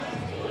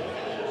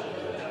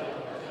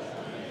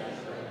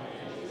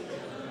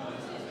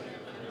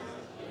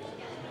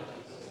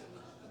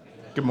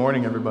Good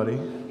morning, everybody.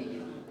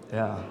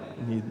 Yeah,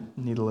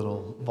 need a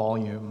little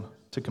volume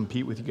to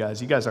compete with you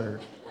guys. You guys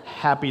are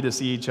happy to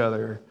see each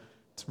other.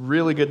 It's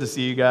really good to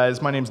see you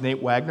guys. My name's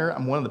Nate Wagner.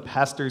 I'm one of the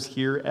pastors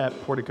here at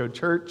Portico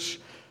Church.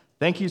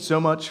 Thank you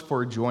so much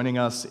for joining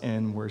us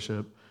in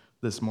worship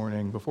this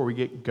morning. Before we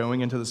get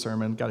going into the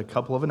sermon, got a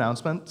couple of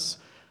announcements.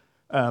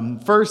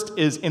 First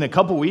is in a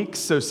couple weeks,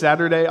 so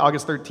Saturday,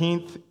 August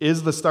 13th,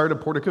 is the start of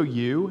Portico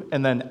U,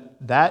 and then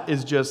that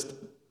is just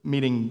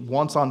meeting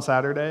once on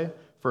Saturday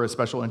for a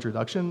special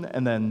introduction,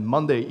 and then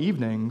Monday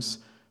evenings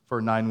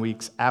for 9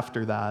 weeks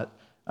after that,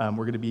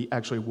 we're going to be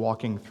actually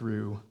walking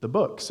through the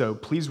book. So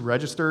please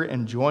register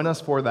and join us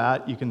for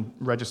that. You can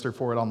register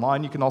for it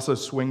online. You can also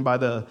swing by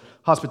the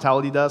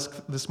hospitality desk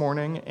this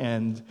morning,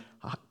 and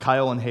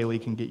Kyle and Haley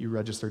can get you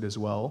registered as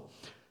well.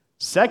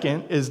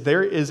 Second is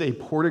there is a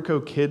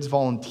Portico Kids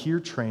volunteer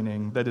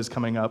training that is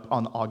coming up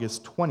on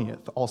August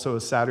 20th, also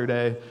a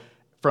Saturday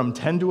from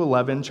 10 to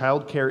 11.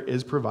 Childcare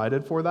is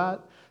provided for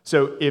that.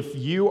 So if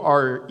you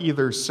are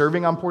either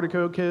serving on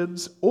Portico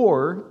Kids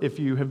or if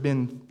you have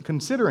been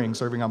considering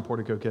serving on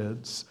Portico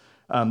Kids,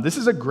 this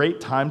is a great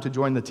time to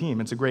join the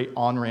team. It's a great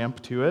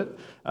on-ramp to it.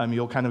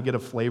 You'll kind of get a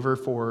flavor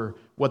for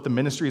what the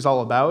ministry is all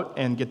about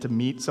and get to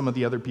meet some of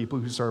the other people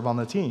who serve on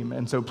the team.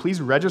 And so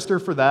please register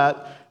for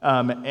that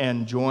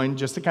and join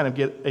just to kind of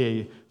get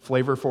a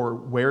flavor for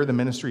where the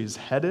ministry is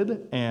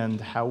headed and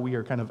how we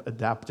are kind of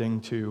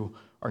adapting to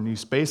our new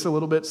space a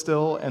little bit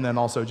still, and then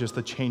also just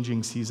the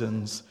changing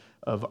seasons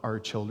of our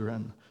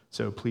children.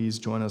 So please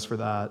join us for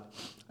that.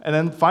 And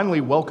then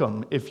finally,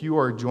 welcome. If you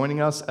are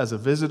joining us as a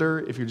visitor,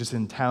 if you're just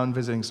in town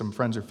visiting some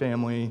friends or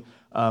family,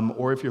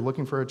 or if you're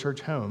looking for a church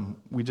home,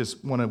 we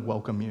just want to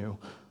welcome you.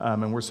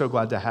 And we're so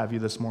glad to have you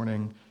this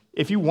morning.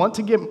 If you want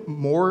to get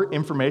more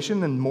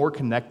information and more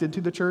connected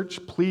to the church,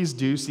 please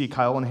do see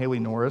Kyle and Haley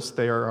Norris.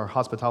 They are our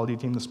hospitality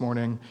team this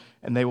morning,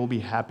 and they will be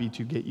happy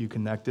to get you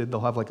connected. They'll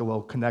have like a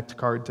little connect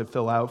card to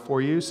fill out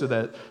for you so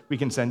that we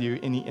can send you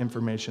any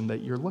information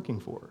that you're looking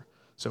for.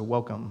 So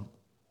welcome.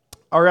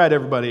 All right,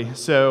 everybody.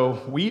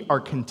 So we are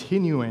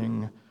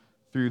continuing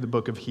through the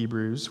book of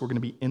Hebrews. We're going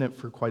to be in it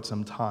for quite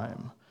some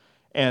time.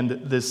 And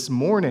this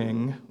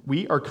morning,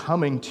 we are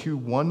coming to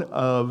one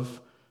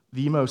of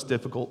the most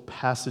difficult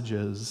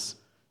passages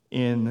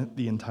in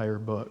the entire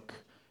book.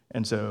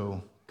 And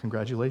so,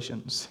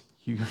 congratulations.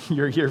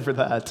 You're here for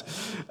that.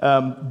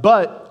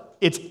 But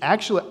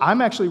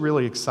I'm actually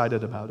really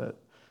excited about it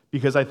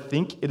because I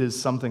think it is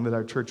something that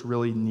our church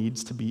really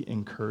needs to be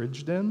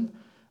encouraged in.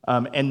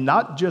 And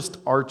not just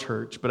our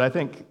church, but I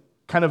think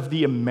kind of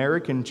the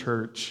American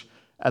church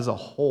as a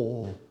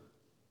whole.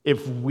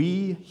 If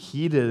we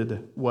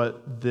heeded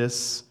what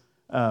this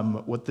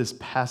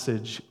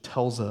passage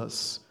tells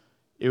us,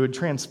 it would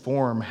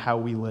transform how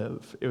we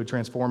live. It would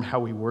transform how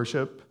we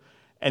worship,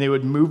 and it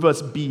would move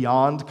us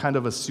beyond kind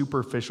of a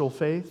superficial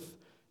faith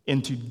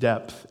into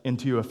depth,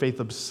 into a faith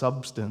of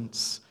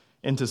substance,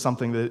 into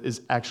something that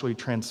is actually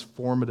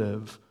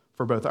transformative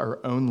for both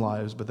our own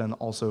lives, but then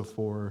also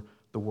for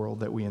the world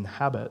that we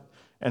inhabit.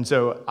 And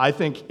so I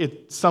think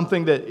it's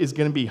something that is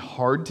going to be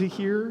hard to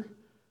hear,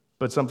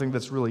 but something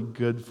that's really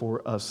good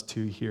for us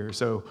to hear.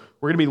 So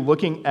we're going to be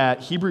looking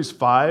at Hebrews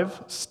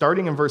 5,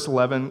 starting in verse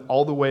 11,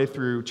 all the way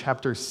through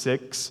chapter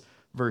 6,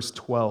 verse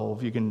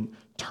 12. You can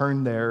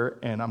turn there,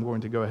 and I'm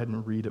going to go ahead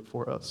and read it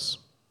for us.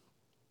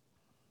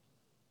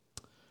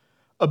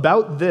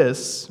 About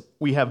this,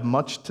 we have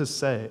much to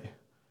say,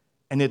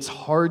 and it's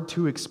hard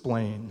to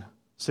explain,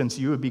 since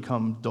you have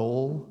become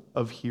dull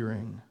of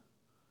hearing.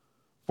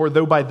 For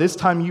though by this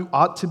time you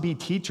ought to be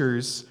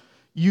teachers,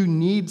 you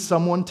need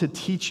someone to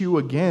teach you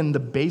again the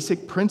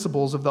basic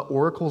principles of the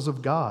oracles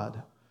of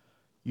God.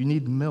 You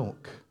need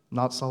milk,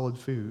 not solid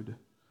food.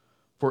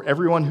 For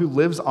everyone who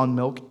lives on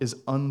milk is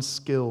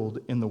unskilled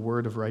in the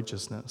word of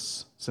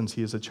righteousness, since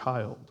he is a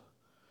child.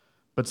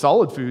 But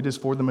solid food is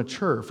for the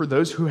mature, for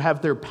those who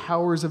have their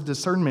powers of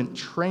discernment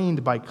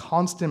trained by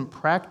constant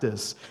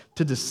practice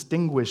to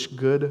distinguish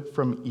good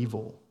from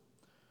evil.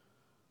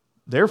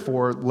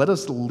 Therefore, let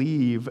us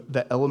leave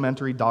the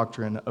elementary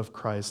doctrine of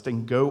Christ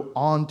and go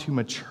on to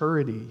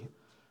maturity,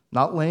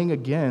 not laying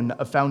again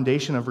a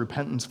foundation of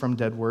repentance from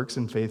dead works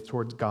and faith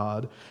towards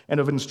God, and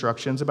of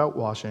instructions about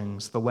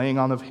washings, the laying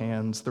on of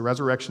hands, the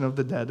resurrection of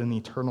the dead, and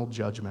eternal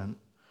judgment.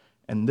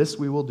 And this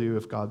we will do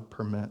if God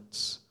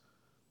permits.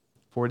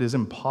 For it is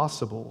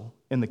impossible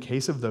in the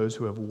case of those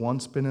who have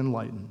once been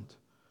enlightened,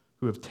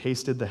 who have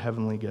tasted the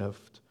heavenly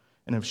gift,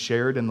 and have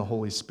shared in the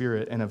Holy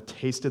Spirit, and have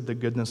tasted the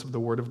goodness of the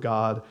Word of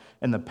God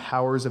and the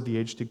powers of the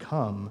age to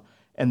come,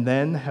 and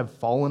then have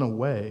fallen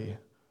away,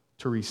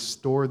 to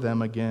restore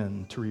them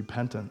again to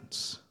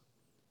repentance,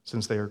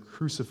 since they are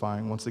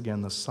crucifying once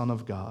again the Son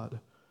of God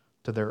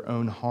to their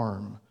own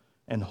harm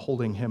and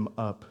holding him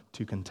up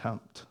to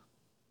contempt.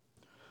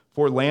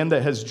 For land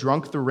that has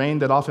drunk the rain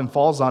that often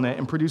falls on it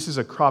and produces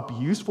a crop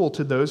useful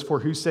to those for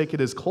whose sake it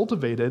is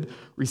cultivated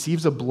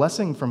receives a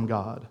blessing from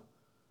God.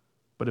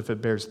 But if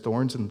it bears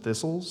thorns and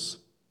thistles,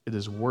 it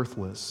is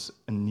worthless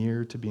and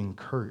near to being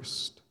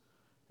cursed,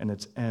 and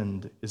its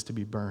end is to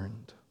be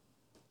burned.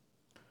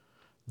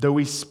 Though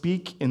we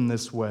speak in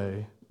this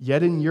way,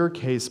 yet in your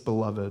case,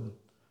 beloved,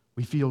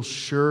 we feel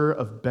sure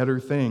of better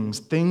things,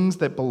 things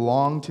that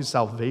belong to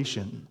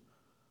salvation.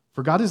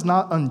 For God is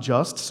not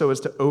unjust so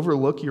as to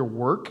overlook your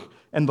work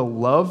and the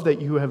love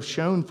that you have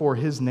shown for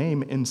his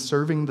name in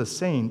serving the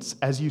saints,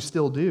 as you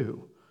still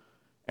do.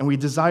 And we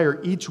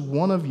desire each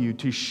one of you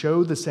to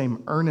show the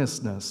same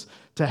earnestness,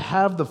 to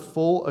have the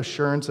full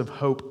assurance of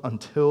hope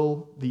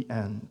until the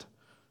end,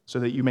 so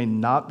that you may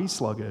not be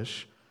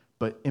sluggish,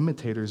 but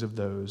imitators of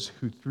those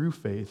who through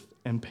faith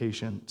and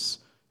patience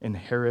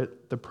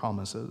inherit the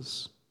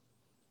promises.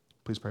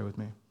 Please pray with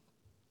me.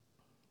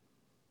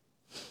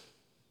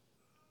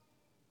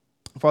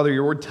 Father,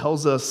 your word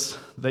tells us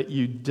that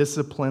you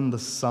discipline the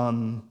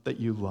son that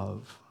you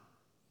love.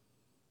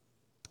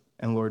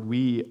 And Lord,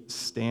 we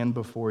stand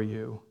before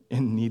you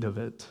in need of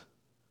it.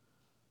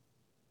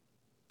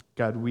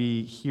 God,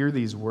 we hear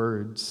these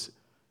words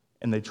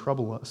and they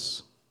trouble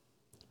us.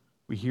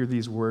 We hear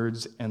these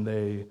words and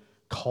they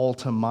call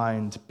to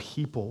mind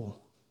people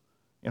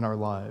in our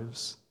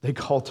lives. They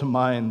call to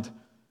mind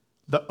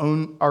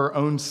our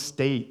own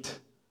state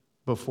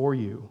before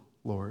you,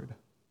 Lord.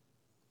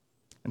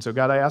 And so,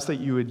 God, I ask that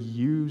you would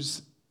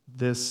use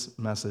this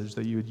message,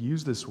 that you would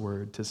use this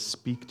word to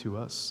speak to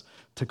us,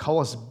 to call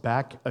us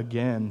back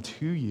again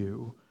to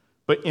you,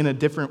 but in a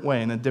different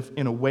way,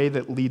 in a way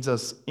that leads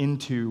us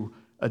into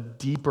a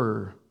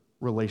deeper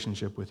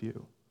relationship with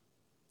you,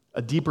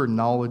 a deeper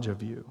knowledge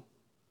of you,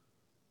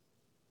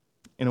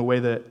 in a way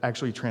that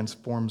actually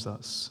transforms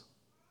us.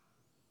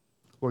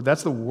 Lord,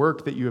 that's the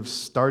work that you have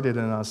started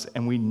in us,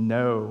 and we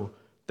know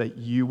that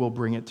you will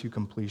bring it to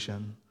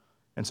completion.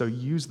 And so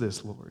use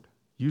this, Lord.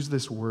 Use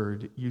this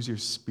word, use your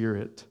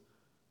Spirit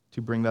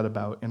to bring that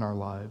about in our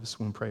lives.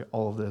 We pray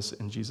all of this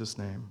in Jesus'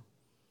 name.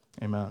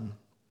 Amen.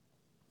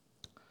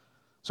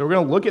 So we're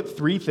going to look at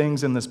three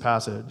things in this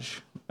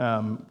passage,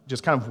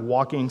 just kind of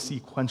walking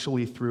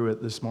sequentially through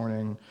it this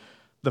morning.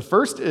 The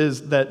first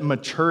is that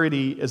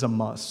maturity is a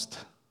must.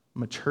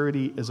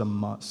 Maturity is a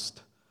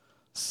must.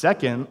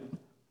 Second,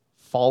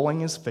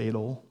 falling is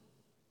fatal.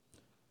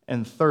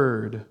 And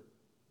third,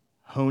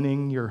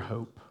 honing your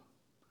hope.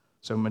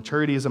 So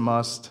maturity is a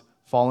must.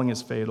 Falling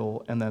is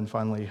fatal, and then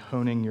finally,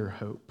 honing your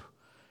hope.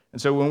 And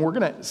so when we're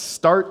going to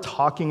start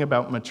talking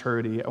about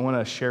maturity, I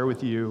want to share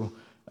with you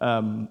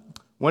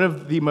one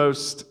of the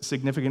most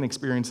significant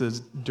experiences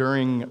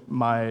during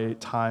my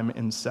time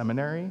in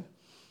seminary.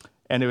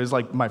 And it was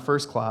like my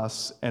first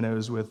class, and it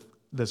was with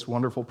this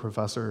wonderful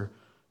professor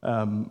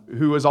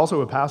who was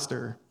also a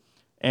pastor.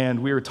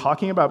 And we were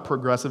talking about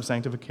progressive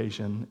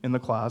sanctification in the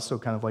class, so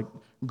kind of like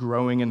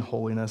growing in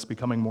holiness,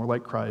 becoming more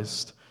like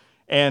Christ.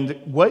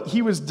 And what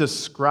he was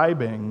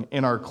describing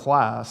in our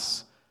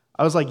class,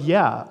 I was like,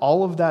 yeah,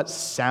 all of that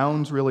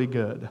sounds really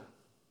good.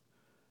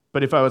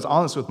 But if I was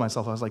honest with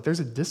myself, I was like,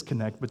 there's a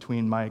disconnect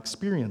between my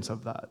experience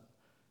of that.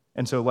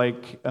 And so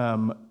like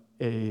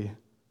a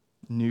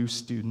new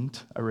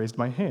student, I raised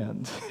my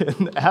hand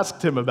and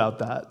asked him about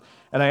that.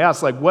 And I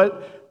asked, like,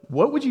 what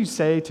would you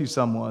say to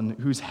someone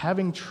who's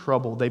having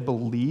trouble? They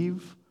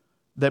believe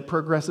that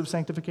progressive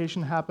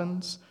sanctification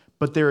happens,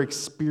 but their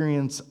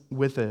experience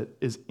with it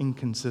is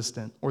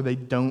inconsistent, or they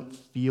don't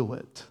feel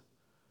it.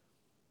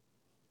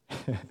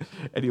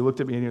 And he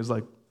looked at me and he was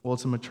like, well,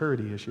 it's a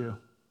maturity issue.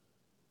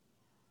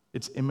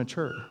 It's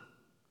immature.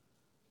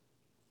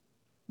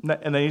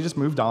 And then he just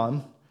moved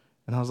on,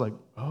 and I was like,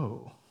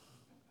 oh,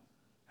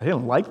 I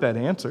didn't like that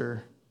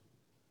answer.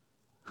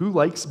 Who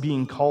likes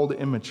being called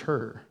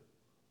immature?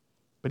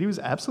 But he was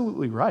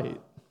absolutely right.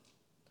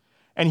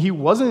 And he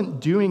wasn't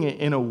doing it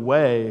in a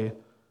way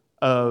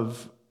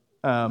of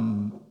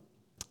kind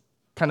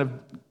of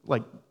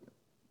like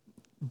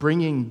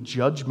bringing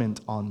judgment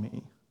on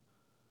me.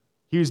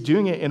 He was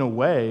doing it in a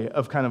way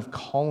of kind of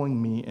calling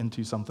me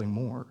into something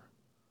more,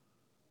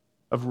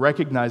 of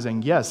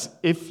recognizing, yes,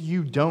 if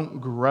you don't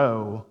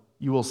grow,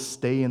 you will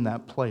stay in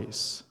that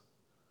place.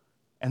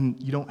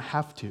 And you don't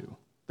have to.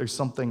 There's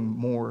something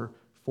more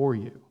for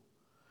you.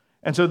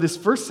 And so this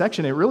first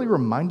section, it really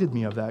reminded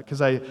me of that,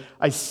 because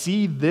I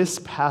see this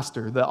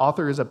pastor, the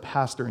author is a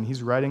pastor, and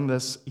he's writing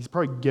this, he's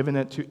probably given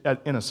it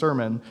in a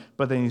sermon,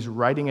 but then he's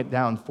writing it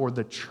down for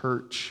the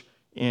church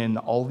in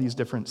all these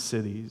different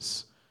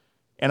cities.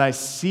 And I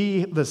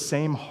see the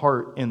same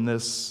heart in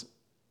this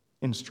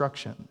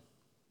instruction.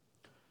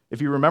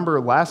 If you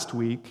remember last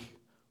week,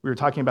 we were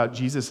talking about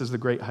Jesus as the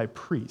great high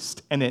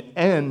priest, and it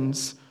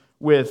ends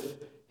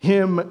with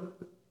him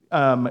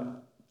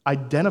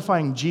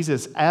identifying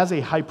Jesus as a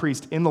high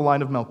priest in the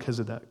line of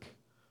Melchizedek.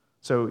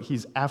 So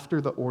he's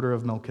after the order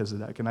of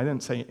Melchizedek. And I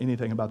didn't say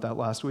anything about that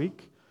last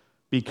week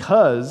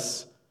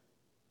because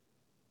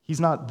he's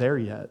not there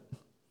yet.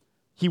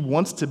 He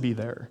wants to be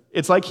there.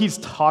 It's like he's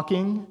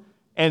talking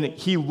and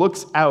he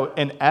looks out,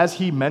 and as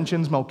he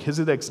mentions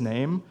Melchizedek's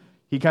name,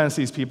 he kind of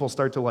sees people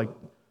start to like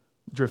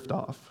drift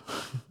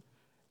off.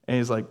 And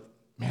he's like,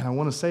 man, I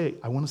want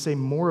to say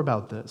more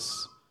about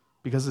this,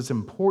 because it's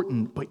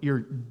important, but you're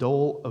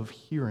dull of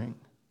hearing.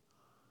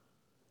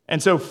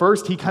 And so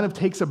first, he kind of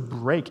takes a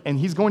break, and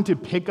he's going to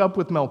pick up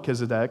with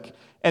Melchizedek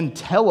and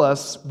tell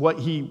us what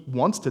he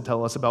wants to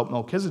tell us about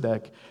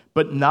Melchizedek,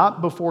 but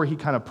not before he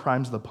kind of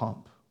primes the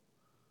pump.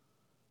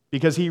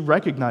 Because he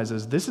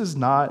recognizes this is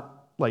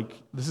not the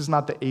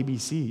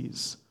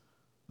ABCs.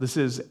 This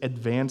is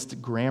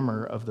advanced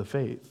grammar of the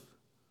faith.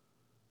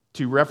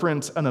 To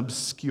reference an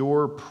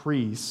obscure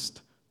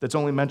priest that's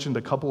only mentioned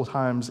a couple of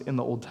times in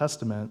the Old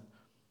Testament,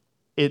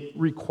 it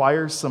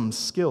requires some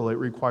skill, it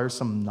requires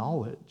some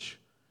knowledge.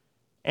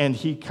 And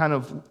he kind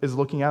of is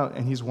looking out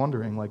and he's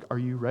wondering, like, are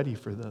you ready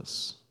for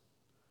this?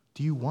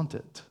 Do you want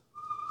it?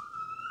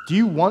 Do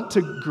you want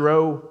to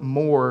grow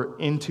more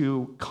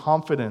into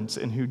confidence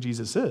in who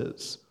Jesus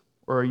is?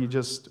 Or are you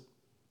just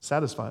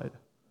satisfied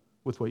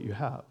with what you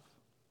have?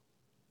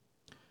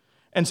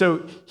 And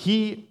so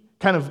he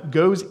kind of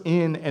goes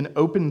in and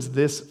opens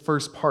this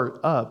first part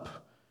up,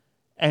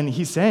 and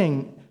he's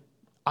saying,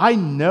 I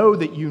know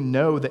that you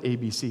know the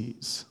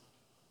ABCs.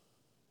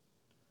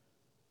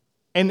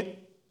 And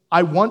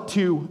I want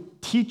to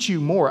teach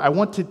you more. I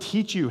want to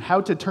teach you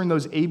how to turn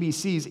those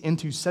ABCs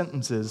into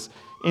sentences,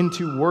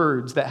 into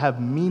words that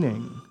have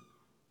meaning,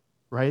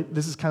 right?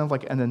 This is kind of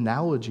like an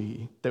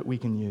analogy that we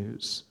can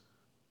use.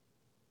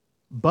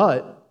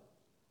 But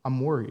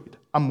I'm worried.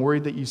 I'm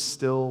worried that you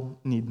still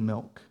need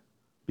milk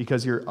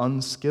because you're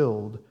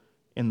unskilled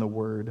in the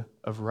word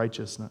of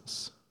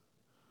righteousness.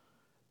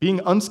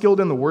 Being unskilled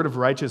in the word of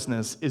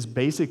righteousness is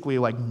basically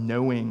like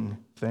knowing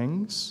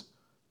things,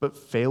 but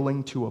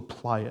failing to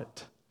apply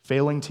it,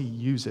 failing to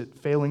use it,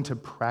 failing to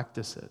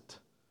practice it.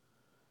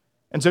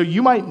 And so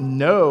you might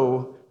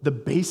know the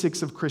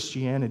basics of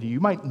Christianity. You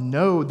might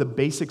know the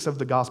basics of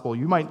the gospel.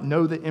 You might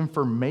know the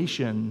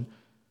information,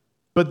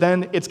 but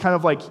then it's kind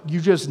of like you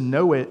just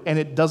know it and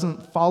it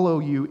doesn't follow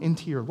you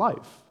into your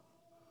life.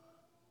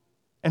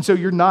 And so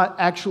you're not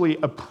actually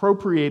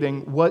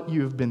appropriating what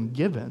you've been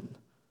given.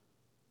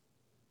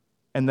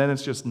 And then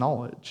it's just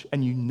knowledge,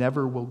 and you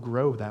never will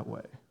grow that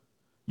way.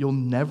 You'll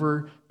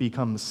never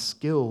become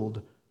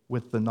skilled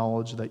with the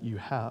knowledge that you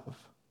have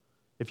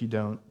if you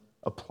don't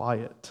apply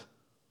it.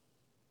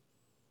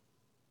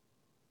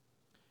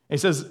 He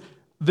says,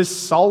 this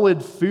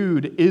solid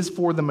food is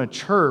for the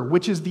mature,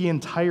 which is the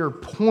entire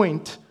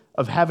point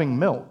of having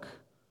milk.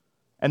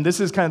 And this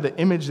is kind of the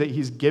image that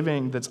he's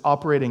giving that's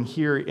operating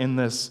here in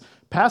this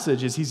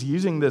passage, is he's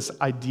using this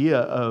idea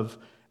of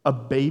a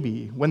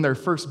baby. When they're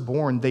first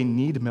born, they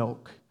need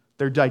milk.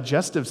 Their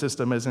digestive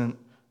system isn't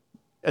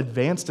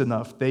advanced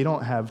enough. They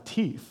don't have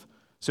teeth,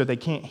 so they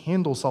can't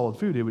handle solid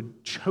food. It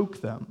would choke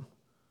them.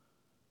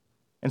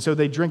 And so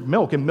they drink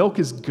milk, and milk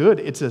is good.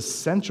 It's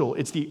essential.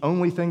 It's the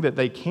only thing that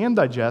they can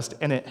digest,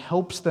 and it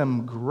helps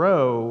them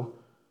grow,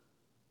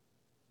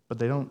 but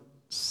they don't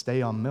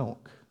stay on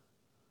milk.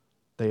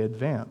 They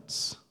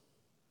advance.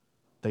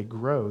 They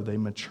grow. They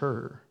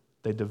mature.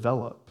 They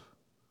develop.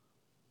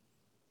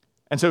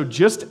 And so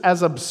just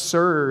as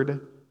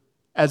absurd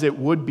as it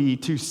would be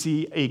to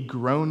see a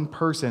grown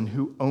person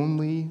who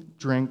only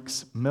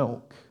drinks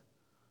milk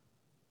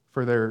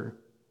for their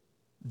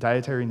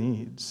dietary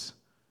needs,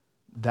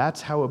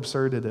 that's how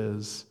absurd it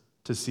is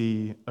to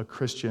see a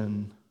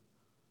Christian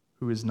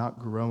who is not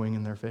growing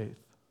in their faith,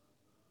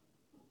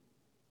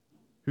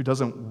 who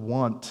doesn't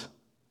want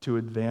to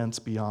advance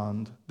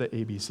beyond the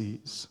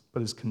ABCs,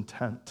 but is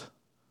content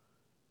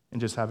in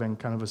just having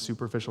kind of a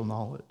superficial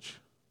knowledge,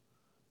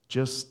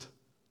 just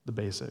the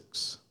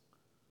basics,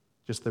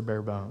 just the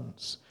bare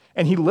bones.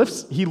 And he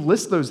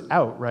lists those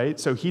out, right?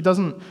 So he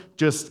doesn't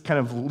just kind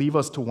of leave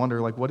us to wonder,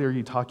 like, what are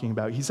you talking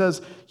about? He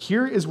says,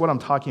 here is what I'm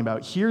talking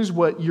about. Here's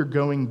what you're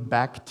going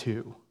back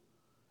to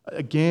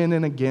again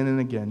and again and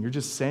again. You're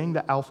just saying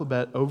the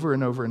alphabet over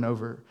and over and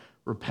over.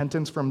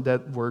 Repentance from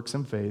dead works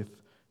and faith,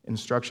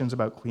 instructions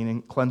about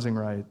cleansing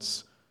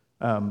rites,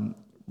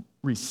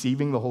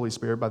 receiving the Holy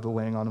Spirit by the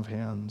laying on of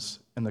hands,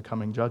 and the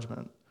coming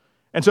judgment.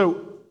 And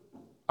so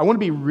I want to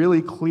be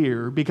really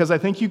clear, because I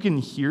think you can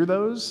hear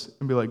those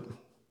and be like,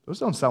 those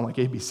don't sound like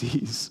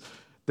ABCs.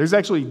 There's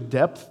actually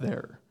depth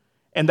there.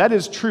 And that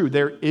is true.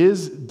 There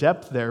is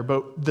depth there,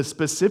 but the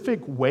specific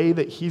way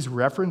that he's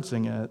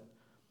referencing it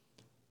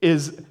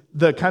is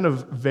the kind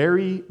of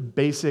very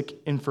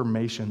basic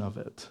information of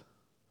it.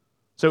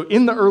 So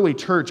in the early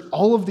church,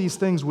 all of these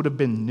things would have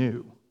been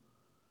new.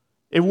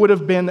 It would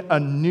have been a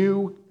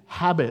new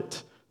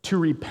habit to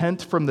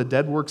repent from the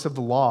dead works of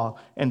the law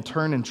and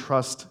turn and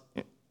trust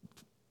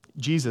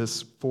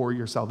Jesus for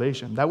your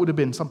salvation. That would have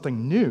been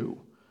something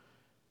new.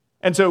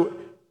 And so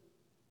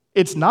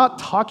it's not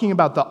talking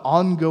about the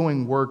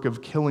ongoing work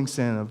of killing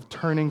sin, of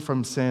turning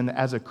from sin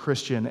as a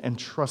Christian and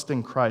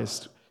trusting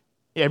Christ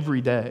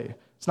every day.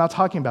 It's not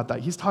talking about that.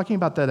 He's talking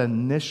about that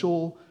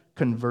initial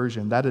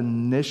conversion, that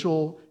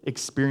initial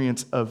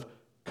experience of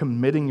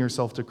committing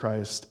yourself to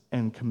Christ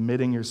and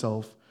committing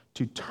yourself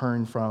to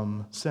turn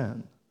from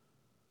sin.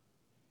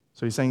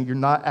 So he's saying you're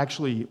not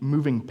actually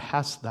moving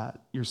past that.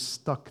 You're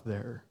stuck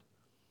there.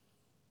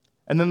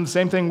 And then the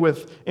same thing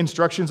with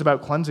instructions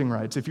about cleansing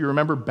rites. If you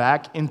remember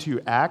back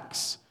into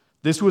Acts,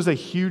 This was a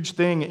huge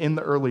thing in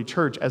the early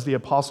church as the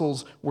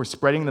apostles were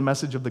spreading the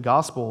message of the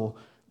gospel.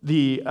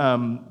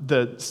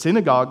 The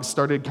synagogues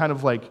started kind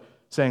of like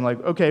saying like,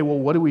 okay, well,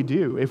 what do we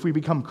do? If we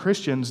become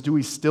Christians, do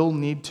we still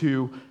need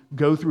to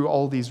go through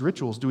all these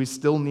rituals? Do we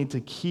still need to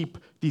keep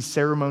these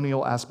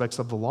ceremonial aspects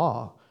of the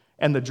law?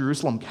 And the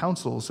Jerusalem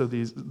council, so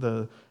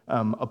the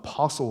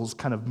apostles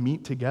kind of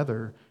meet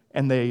together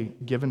and they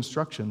give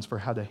instructions for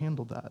how to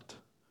handle that.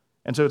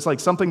 And so it's like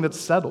something that's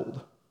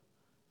settled.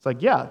 It's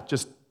like, yeah,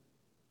 just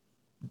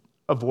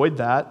avoid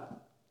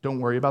that. Don't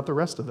worry about the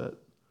rest of it.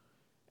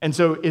 And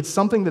so it's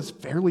something that's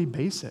fairly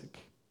basic.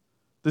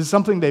 This is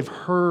something they've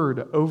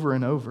heard over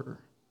and over.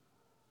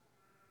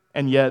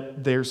 And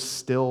yet they're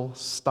still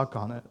stuck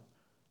on it.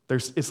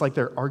 It's like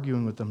they're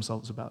arguing with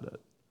themselves about it.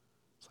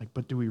 It's like,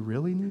 but do we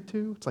really need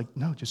to? It's like,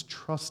 no, just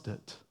trust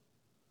it.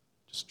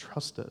 Just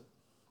trust it.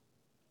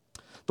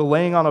 The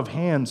laying on of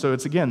hands, so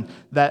it's again,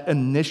 that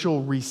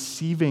initial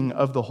receiving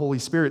of the Holy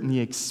Spirit and the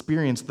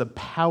experience, the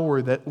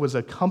power that was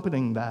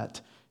accompanying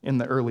that in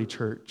the early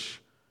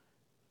church.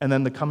 And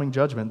then the coming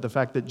judgment, the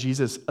fact that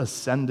Jesus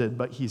ascended,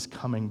 but he's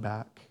coming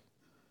back.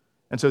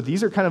 And so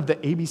these are kind of the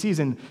ABCs.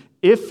 And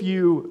if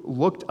you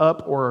looked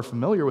up or are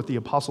familiar with the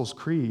Apostles'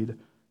 Creed,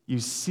 you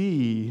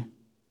see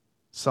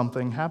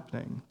something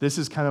happening. This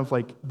is kind of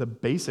like the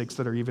basics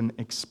that are even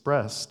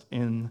expressed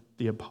in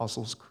the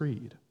Apostles'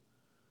 Creed.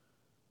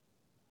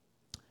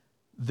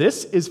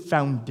 This is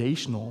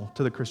foundational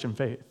to the Christian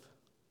faith.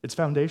 It's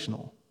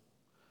foundational.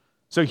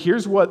 So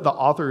here's what the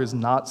author is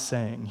not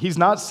saying. He's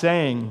not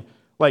saying,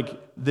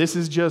 like, this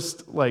is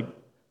just like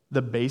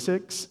the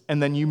basics,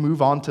 and then you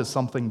move on to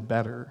something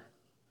better.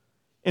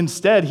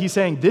 Instead, he's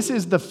saying this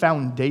is the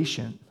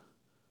foundation.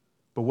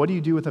 But what do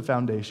you do with a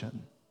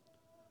foundation?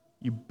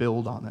 You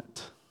build on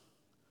it.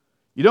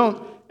 You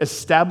don't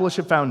establish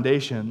a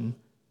foundation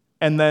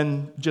and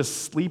then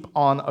just sleep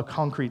on a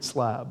concrete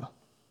slab.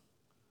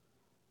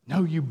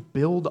 No, you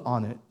build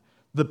on it.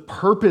 The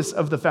purpose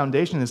of the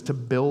foundation is to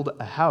build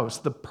a house.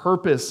 The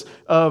purpose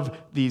of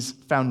these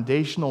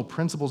foundational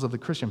principles of the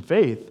Christian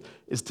faith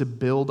is to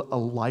build a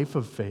life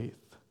of faith.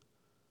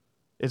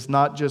 It's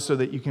not just so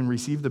that you can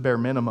receive the bare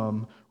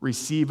minimum,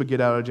 receive a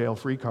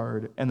get-out-of-jail-free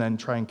card, and then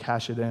try and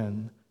cash it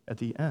in at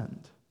the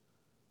end.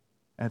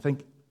 And I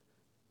think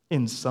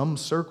in some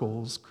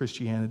circles,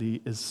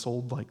 Christianity is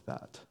sold like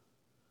that.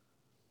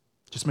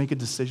 Just make a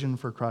decision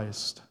for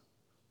Christ,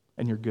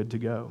 and you're good to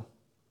go.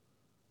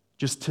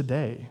 Just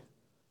today,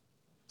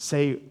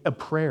 say a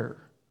prayer,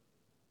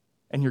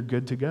 and you're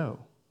good to go.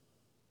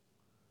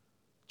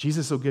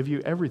 Jesus will give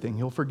you everything.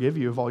 He'll forgive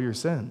you of all your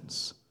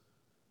sins.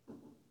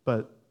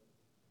 But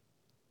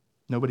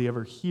nobody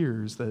ever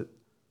hears that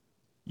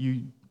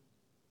you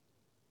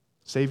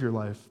save your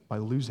life by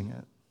losing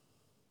it,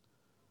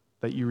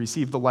 that you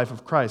receive the life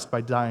of Christ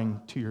by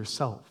dying to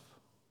yourself.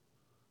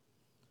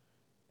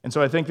 And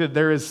so I think that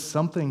there is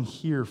something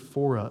here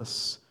for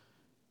us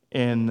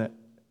in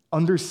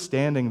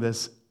understanding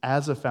this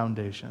as a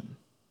foundation,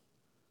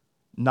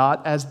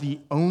 not as the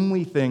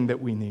only thing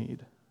that we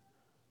need,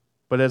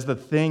 but as the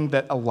thing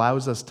that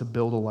allows us to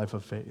build a life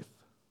of faith.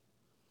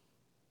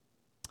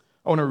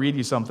 I want to read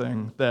you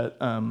something that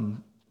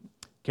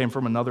came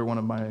from another one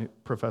of my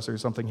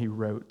professors, something he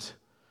wrote,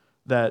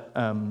 that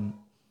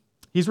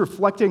he's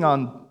reflecting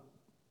on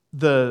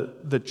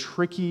the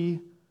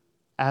tricky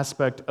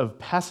aspect of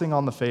passing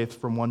on the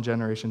faith from one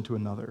generation to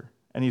another.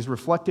 And he's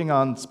reflecting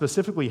on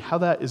specifically how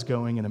that is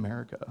going in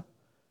America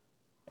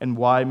and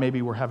why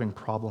maybe we're having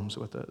problems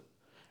with it.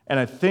 And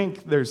I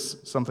think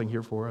there's something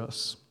here for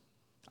us.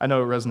 I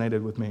know it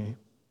resonated with me.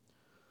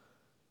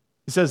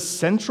 He says,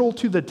 central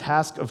to the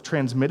task of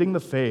transmitting the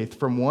faith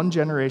from one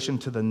generation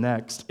to the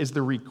next is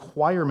the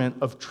requirement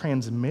of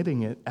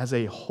transmitting it as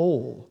a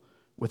whole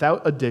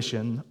without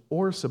addition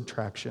or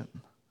subtraction.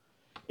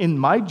 In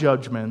my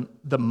judgment,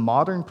 the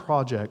modern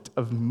project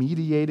of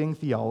mediating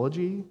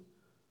theology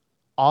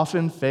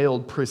often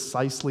failed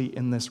precisely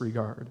in this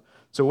regard.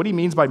 So what he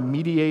means by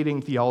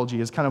mediating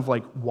theology is kind of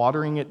like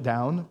watering it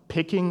down,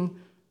 picking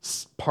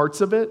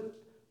parts of it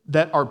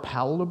that are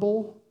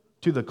palatable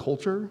to the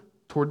culture,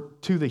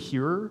 to the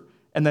hearer,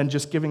 and then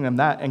just giving them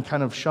that and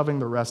kind of shoving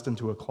the rest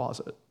into a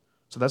closet.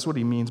 So that's what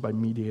he means by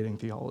mediating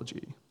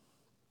theology.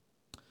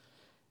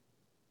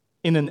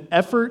 In an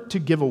effort to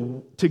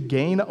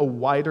gain a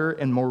wider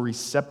and more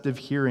receptive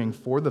hearing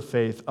for the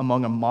faith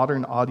among a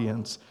modern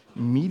audience,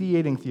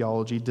 mediating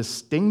theology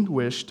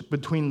distinguished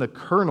between the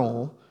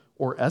kernel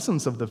or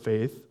essence of the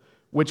faith,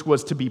 which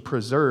was to be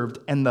preserved,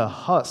 and the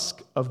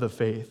husk of the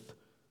faith,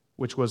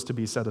 which was to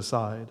be set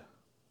aside.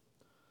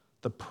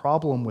 The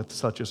problem with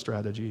such a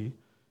strategy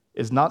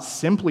is not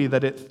simply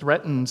that it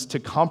threatens to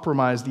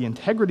compromise the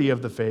integrity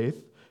of the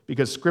faith,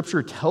 because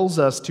Scripture tells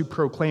us to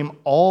proclaim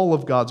all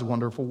of God's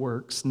wonderful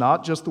works,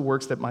 not just the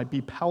works that might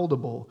be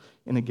palatable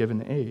in a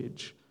given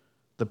age.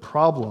 The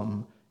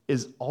problem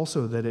is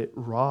also that it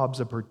robs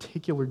a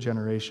particular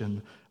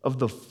generation of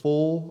the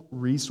full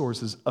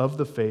resources of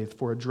the faith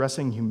for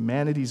addressing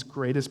humanity's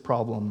greatest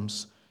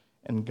problems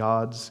and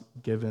God's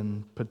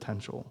given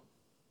potential.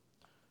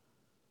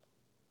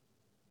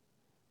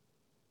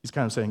 He's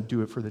kind of saying,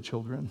 do it for the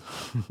children,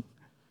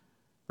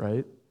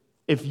 right?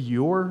 If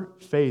your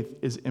faith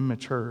is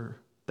immature,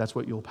 that's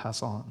what you'll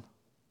pass on.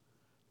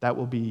 That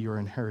will be your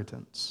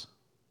inheritance.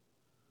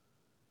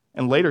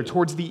 And later,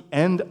 towards the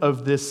end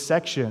of this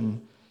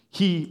section,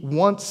 he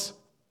wants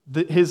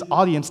his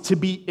audience to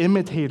be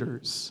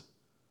imitators.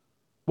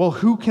 Well,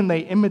 who can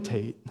they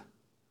imitate?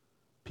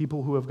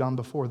 People who have gone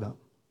before them.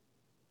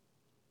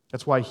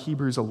 That's why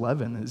Hebrews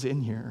 11 is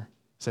in here.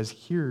 It says,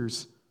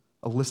 here's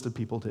a list of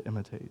people to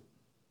imitate.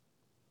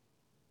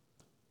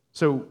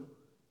 So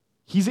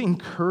he's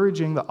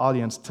encouraging the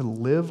audience to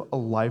live a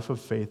life of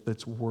faith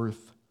that's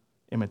worth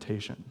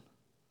imitation,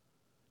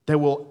 that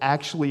will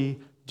actually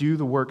do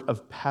the work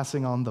of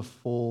passing on the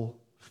full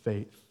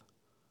faith,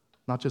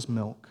 not just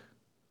milk.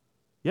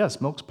 Yes,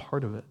 milk's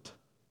part of it.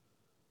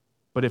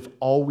 But if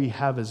all we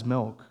have is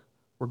milk,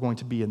 we're going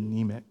to be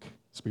anemic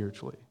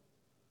spiritually.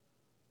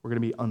 We're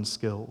going to be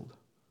unskilled.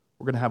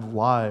 We're going to have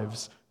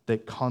lives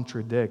that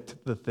contradict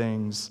the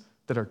things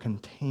that are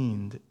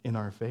contained in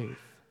our faith.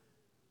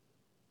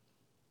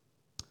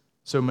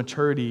 So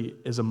maturity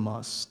is a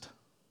must.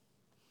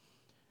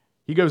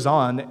 He goes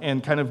on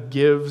and kind of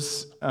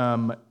gives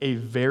a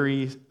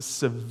very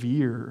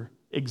severe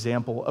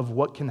example of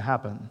what can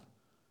happen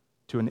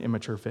to an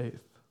immature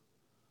faith.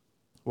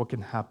 What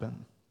can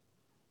happen?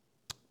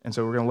 And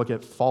so we're going to look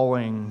at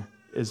falling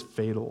is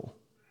fatal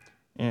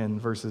in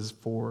verses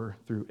 4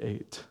 through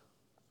 8.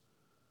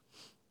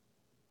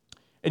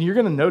 And you're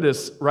going to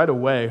notice right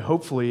away,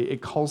 hopefully,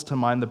 it calls to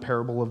mind the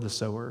parable of the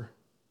sower,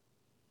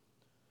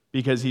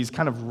 because he's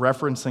kind of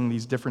referencing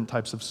these different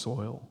types of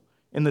soil.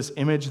 In this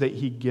image that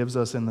he gives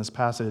us in this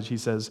passage, he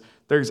says,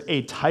 there's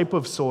a type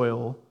of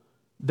soil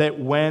that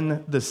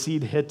when the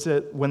seed hits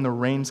it, when the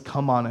rains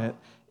come on it,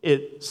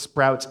 it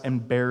sprouts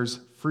and bears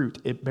fruit.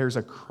 It bears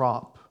a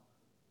crop.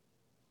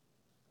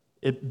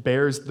 It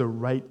bears the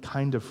right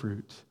kind of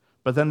fruit.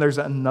 But then there's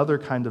another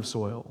kind of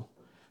soil.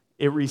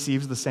 It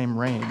receives the same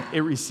rain.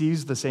 It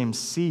receives the same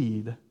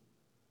seed,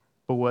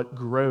 but what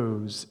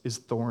grows is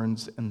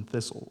thorns and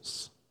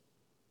thistles.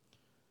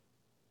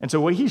 And so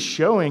what he's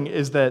showing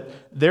is that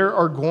there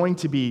are going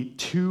to be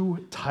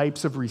two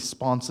types of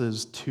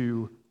responses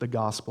to the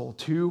gospel,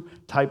 two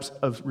types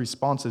of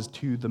responses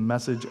to the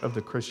message of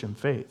the Christian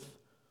faith.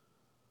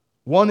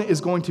 One is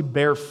going to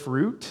bear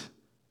fruit,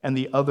 and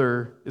the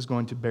other is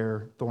going to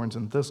bear thorns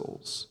and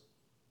thistles.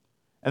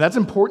 And that's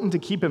important to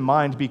keep in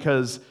mind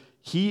because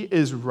he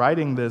is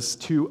writing this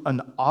to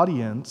an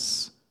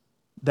audience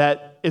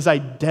that is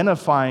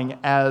identifying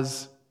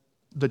as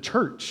the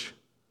church.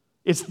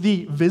 It's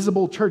the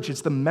visible church.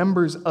 It's the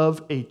members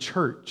of a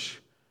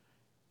church.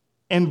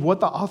 And what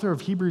the author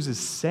of Hebrews is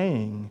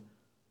saying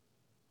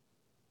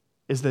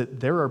is that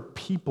there are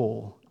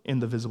people in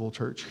the visible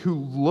church who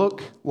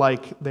look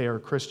like they are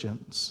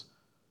Christians,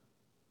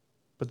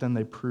 but then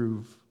they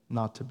prove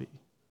not to be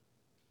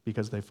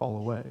because they fall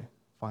away,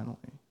 finally.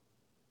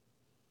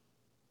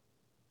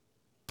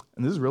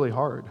 And this is really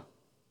hard.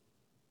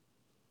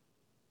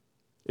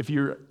 If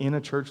you're in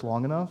a church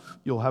long enough,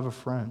 you'll have a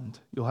friend.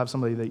 You'll have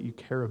somebody that you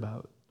care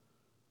about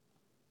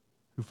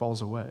who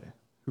falls away,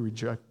 who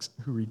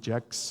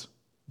rejects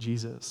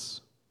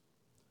Jesus.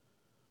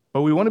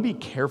 But we want to be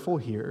careful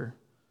here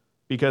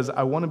because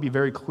I want to be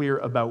very clear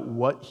about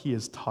what he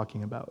is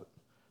talking about.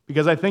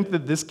 Because I think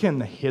that this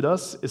can hit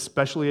us,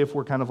 especially if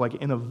we're kind of like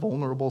in a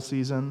vulnerable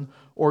season,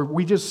 or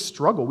we just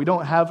struggle. We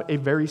don't have a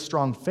very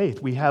strong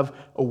faith. We have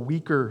a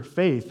weaker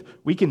faith.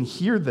 We can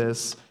hear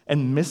this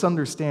and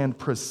misunderstand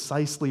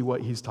precisely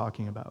what he's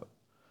talking about.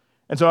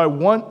 And so I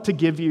want to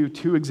give you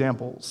two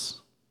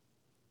examples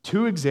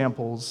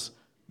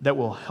that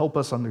will help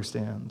us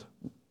understand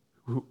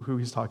who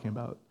he's talking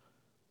about.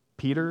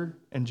 Peter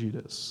and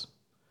Judas.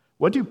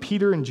 What do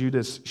Peter and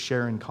Judas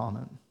share in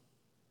common?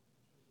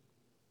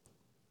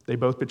 They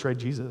both betrayed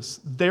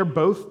Jesus. They're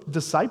both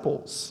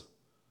disciples.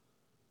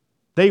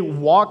 They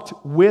walked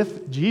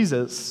with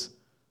Jesus.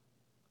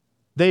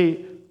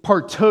 They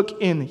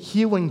partook in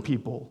healing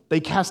people.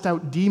 They cast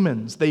out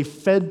demons. They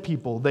fed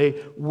people.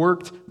 They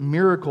worked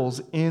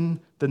miracles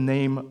in the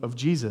name of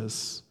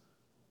Jesus.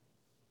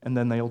 And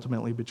then they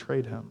ultimately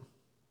betrayed him,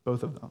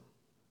 both of them.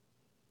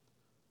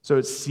 So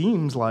it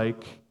seems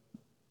like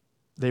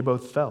they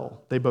both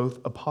fell. They both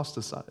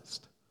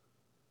apostatized.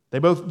 They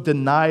both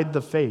denied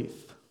the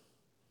faith.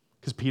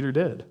 Because Peter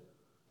did,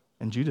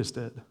 and Judas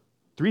did.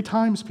 3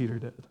 times Peter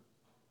did.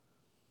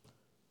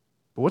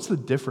 But what's the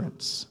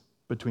difference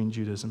between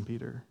Judas and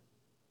Peter?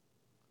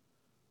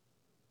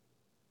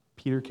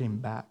 Peter came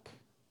back.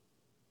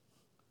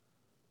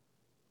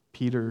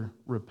 Peter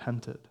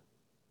repented.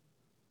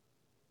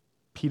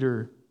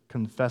 Peter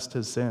confessed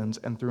his sins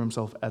and threw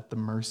himself at the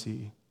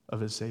mercy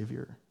of his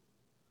Savior.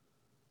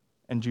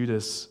 And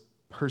Judas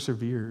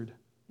persevered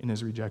in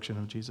his rejection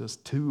of Jesus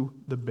to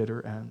the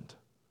bitter end.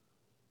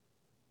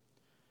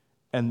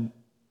 And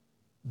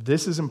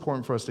this is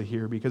important for us to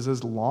hear because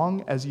as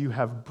long as you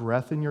have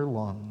breath in your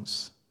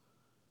lungs,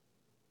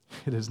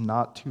 it is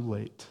not too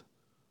late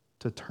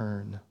to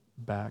turn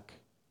back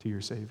to your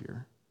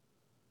Savior,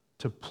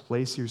 to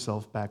place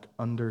yourself back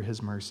under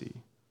his mercy,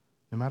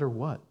 no matter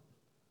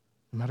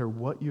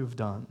what you've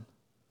done.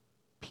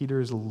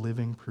 Peter is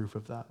living proof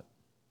of that.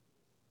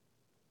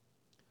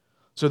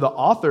 So the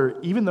author,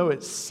 even though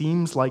it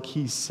seems like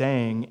he's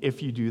saying,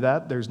 if you do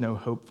that, there's no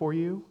hope for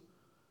you,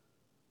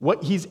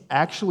 what he's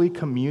actually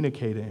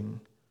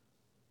communicating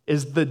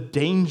is the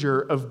danger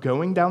of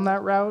going down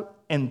that route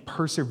and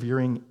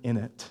persevering in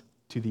it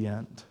to the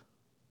end.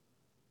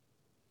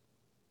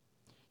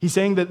 He's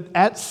saying that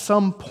at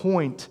some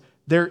point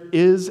there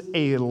is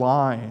a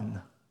line,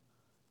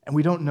 and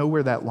we don't know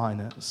where that line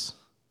is.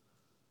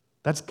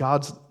 That's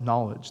God's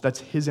knowledge. That's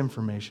his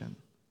information.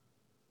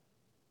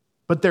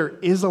 But there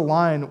is a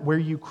line where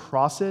you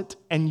cross it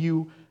and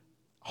you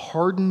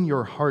harden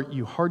your heart,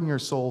 you harden your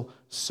soul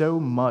so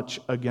much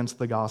against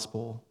the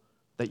gospel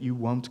that you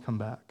won't come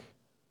back.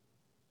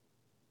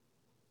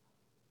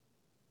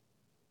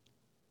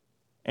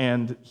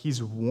 And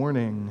he's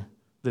warning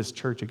this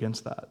church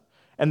against that.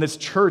 And this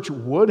church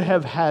would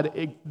have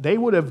they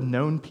would have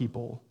known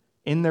people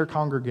in their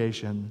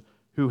congregation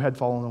who had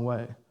fallen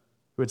away,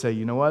 who would say,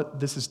 you know what,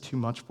 this is too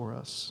much for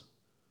us.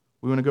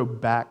 We want to go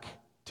back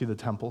to the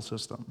temple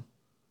system.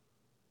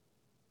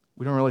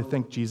 We don't really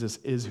think Jesus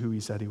is who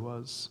he said he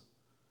was.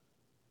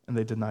 And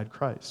they denied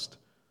Christ.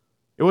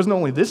 It wasn't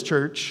only this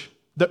church.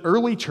 The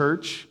early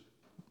church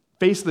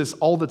faced this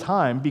all the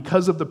time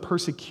because of the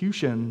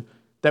persecution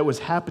that was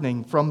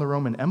happening from the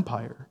Roman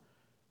Empire.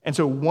 And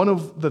so one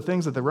of the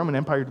things that the Roman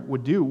Empire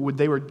would do,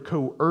 they would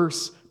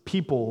coerce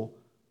people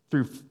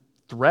through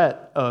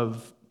threat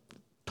of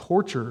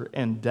torture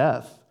and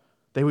death.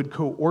 They would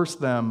coerce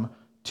them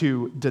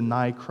to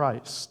deny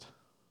Christ.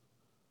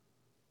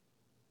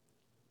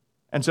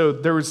 And so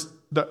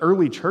the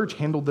early church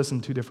handled this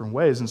in two different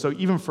ways. And so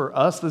even for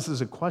us, this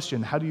is a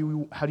question. How do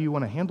you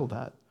want to handle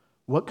that?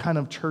 What kind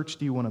of church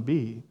do you want to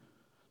be?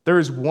 There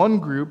is one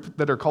group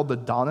that are called the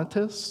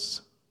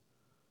Donatists,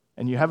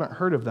 and you haven't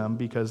heard of them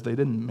because they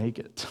didn't make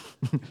it.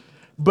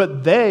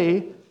 But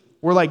they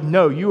were like,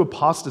 no, you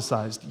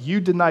apostatized. You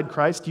denied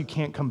Christ. You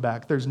can't come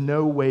back. There's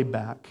no way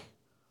back.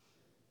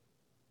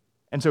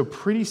 And so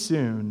pretty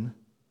soon,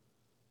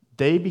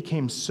 they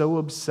became so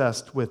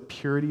obsessed with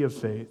purity of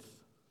faith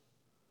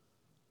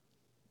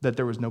that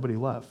there was nobody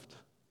left.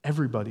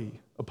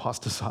 Everybody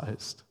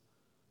apostatized.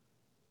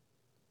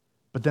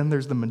 But then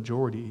there's the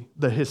majority,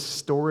 the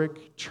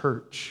historic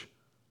church,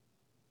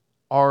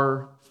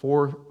 our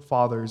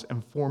forefathers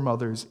and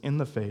foremothers in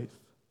the faith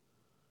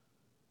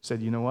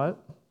said, you know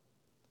what?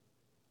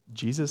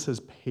 Jesus has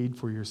paid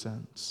for your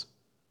sins.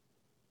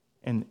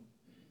 And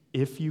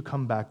if you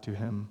come back to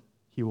him,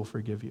 he will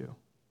forgive you.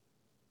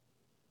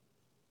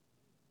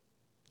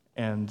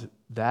 And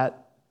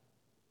that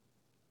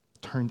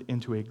turned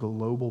into a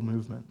global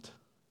movement.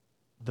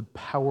 The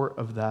power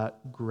of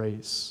that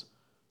grace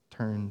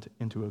turned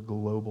into a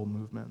global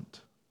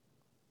movement.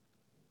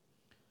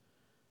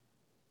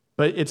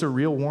 But it's a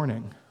real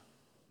warning.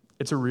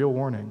 It's a real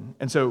warning.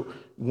 And so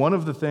one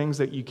of the things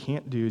that you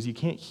can't do is you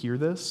can't hear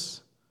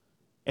this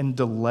and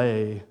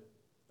delay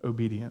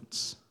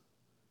obedience.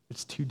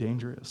 It's too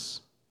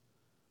dangerous.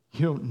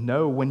 You don't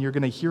know when you're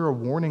going to hear a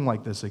warning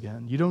like this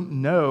again. You don't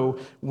know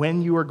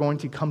when you are going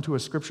to come to a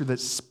scripture that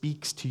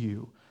speaks to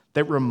you,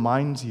 that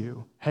reminds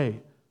you,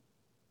 hey,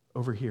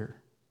 over here,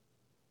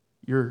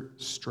 you're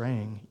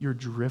straying, you're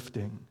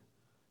drifting,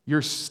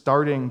 you're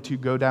starting to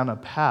go down a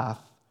path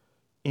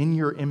in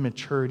your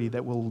immaturity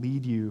that will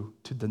lead you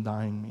to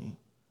denying me.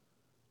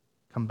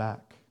 Come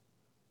back.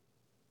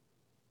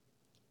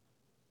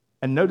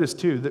 And notice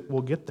too that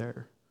we'll get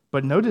there.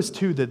 But notice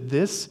too that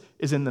this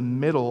is in the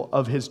middle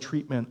of his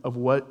treatment of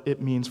what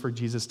it means for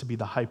Jesus to be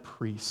the high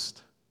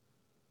priest.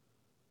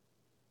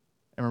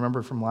 And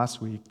remember from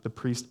last week, the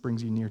priest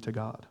brings you near to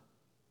God.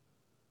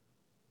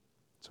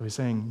 So he's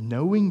saying,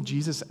 knowing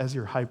Jesus as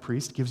your high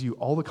priest gives you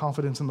all the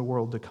confidence in the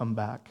world to come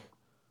back,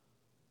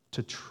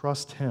 to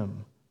trust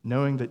him,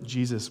 knowing that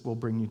Jesus will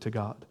bring you to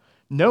God,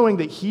 knowing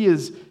that he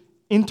is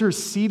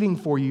interceding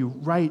for you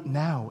right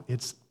now.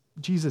 It's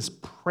Jesus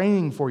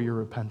praying for your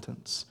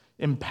repentance,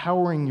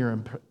 empowering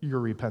your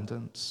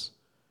repentance,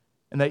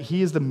 and that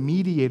he is the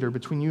mediator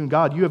between you and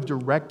God. You have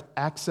direct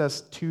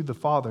access to the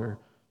Father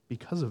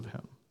because of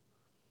him.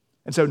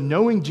 And so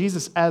knowing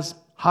Jesus as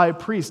high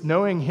priest,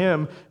 knowing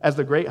him as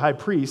the great high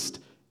priest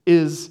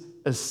is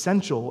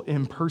essential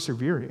in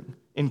persevering,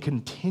 in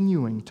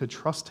continuing to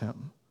trust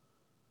him,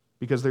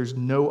 because there's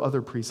no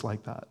other priest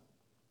like that.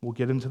 We'll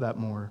get into that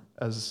more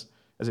as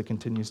it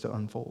continues to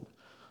unfold.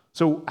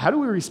 So how do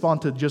we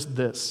respond to just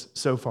this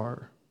so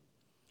far?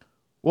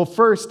 Well,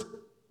 first,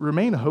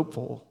 remain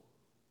hopeful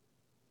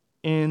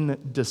in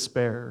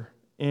despair,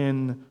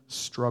 in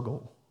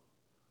struggle.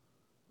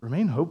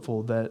 Remain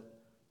hopeful that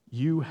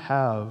you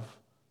have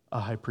a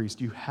high priest.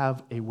 You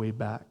have a way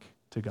back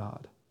to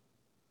God,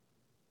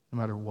 no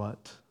matter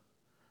what.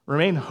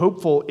 Remain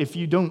hopeful if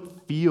you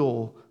don't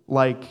feel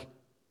like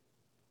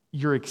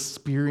you're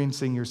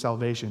experiencing your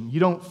salvation. You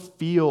don't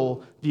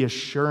feel the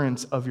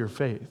assurance of your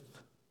faith.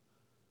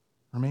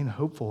 Remain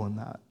hopeful in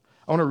that.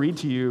 I want to read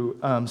to you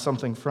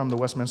something from the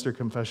Westminster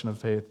Confession of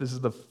Faith. This is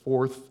the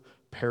 4th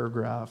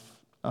paragraph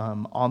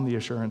on the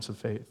assurance of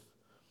faith.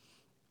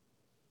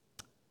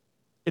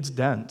 It's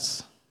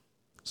dense,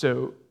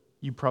 so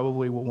you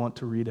probably will want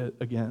to read it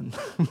again,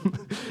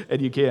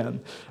 and you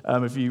can.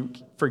 If you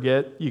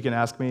forget, you can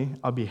ask me.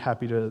 I'll be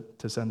happy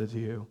to send it to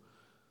you.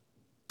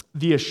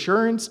 The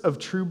assurance of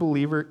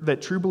that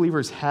true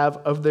believers have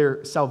of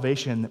their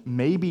salvation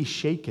may be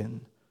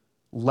shaken,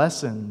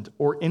 lessened,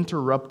 or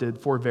interrupted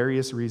for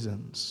various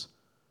reasons.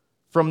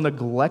 From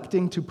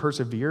neglecting to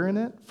persevere in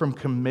it, from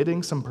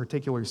committing some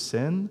particular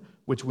sin,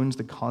 which wounds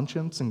the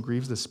conscience and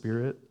grieves the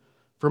spirit,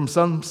 from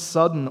some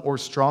sudden or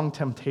strong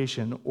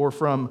temptation, or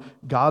from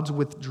God's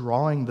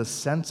withdrawing the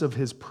sense of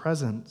his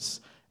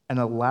presence and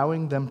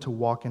allowing them to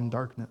walk in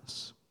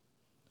darkness.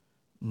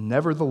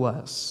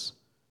 Nevertheless,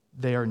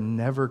 they are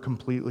never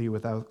completely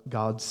without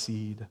God's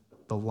seed,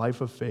 the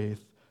life of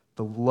faith,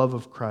 the love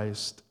of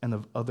Christ and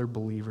of other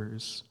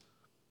believers,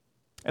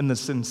 and the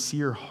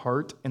sincere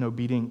heart and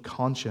obedient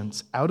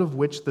conscience, out of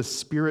which the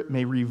Spirit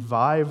may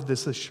revive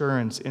this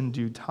assurance in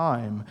due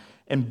time,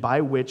 and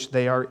by which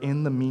they are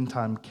in the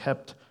meantime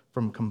kept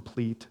from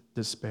complete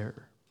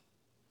despair.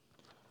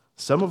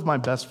 Some of my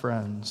best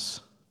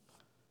friends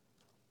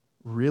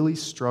really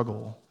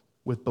struggle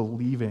with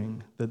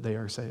believing that they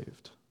are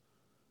saved,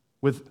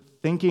 with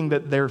thinking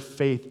that their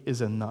faith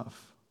is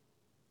enough.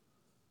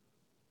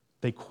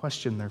 They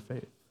question their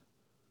faith.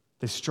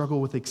 They struggle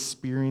with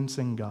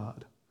experiencing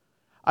God.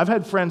 I've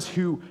had friends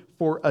who,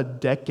 for a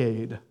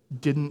decade,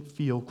 didn't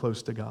feel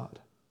close to God.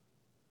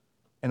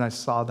 And I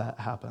saw that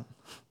happen.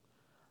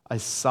 I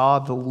saw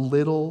the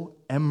little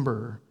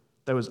ember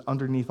that was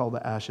underneath all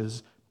the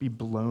ashes be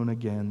blown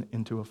again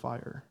into a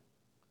fire.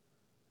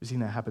 I've seen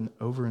that happen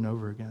over and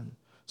over again.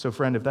 So,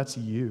 friend, if that's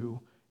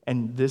you,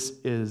 and this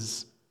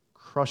is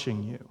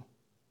crushing you,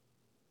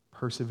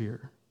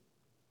 persevere.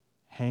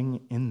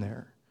 Hang in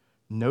there.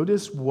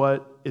 Notice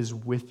what is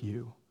with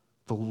you,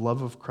 the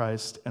love of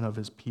Christ and of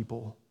his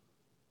people.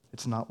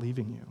 It's not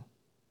leaving you.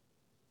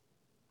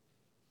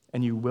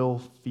 And you will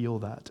feel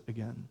that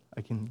again.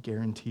 I can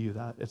guarantee you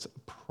that. It's a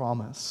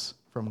promise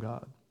from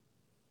God.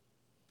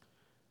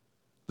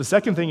 The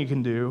second thing you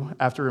can do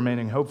after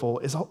remaining hopeful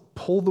is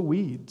pull the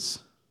weeds.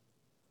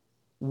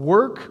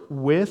 Work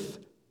with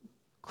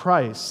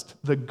Christ,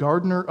 the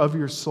gardener of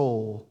your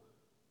soul,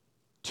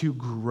 to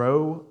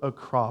grow a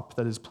crop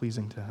that is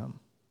pleasing to him.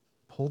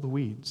 Pull the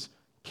weeds,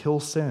 kill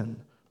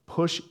sin,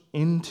 push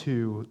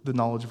into the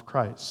knowledge of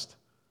Christ.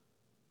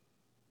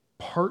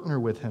 Partner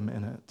with him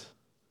in it.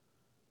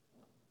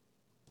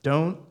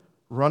 Don't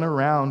run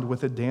around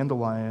with a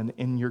dandelion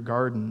in your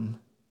garden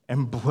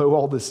and blow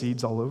all the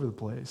seeds all over the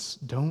place.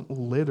 Don't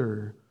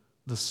litter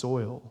the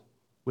soil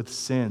with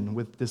sin,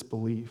 with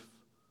disbelief.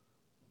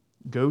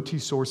 Go to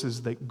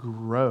sources that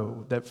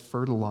grow, that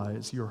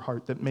fertilize your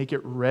heart, that make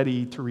it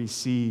ready to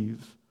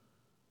receive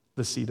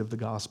the seed of the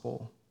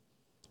gospel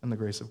and the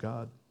grace of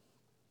God.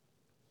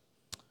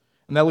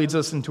 And that leads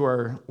us into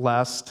our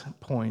last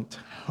point,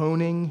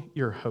 honing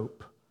your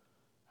hope.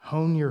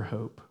 Hone your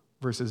hope,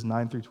 verses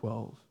 9 through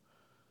 12.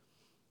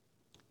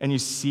 And you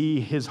see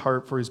his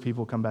heart for his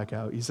people come back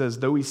out. He says,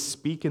 though we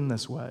speak in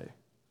this way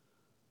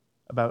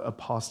about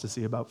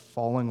apostasy, about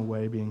falling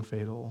away being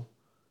fatal,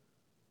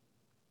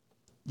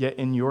 yet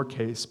in your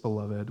case,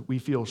 beloved, we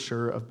feel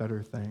sure of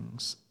better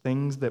things,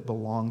 things that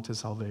belong to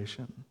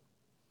salvation.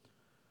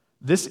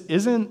 This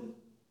isn't,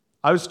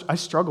 I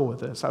struggle with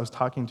this. I was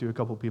talking to a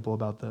couple people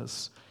about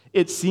this.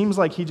 It seems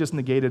like he just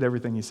negated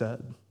everything he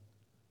said.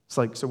 It's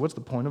like, so what's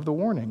the point of the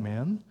warning,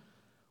 man?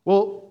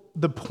 Well,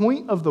 the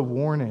point of the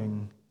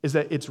warning is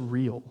that it's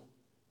real.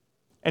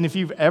 And if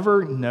you've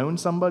ever known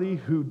somebody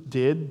who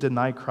did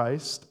deny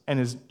Christ and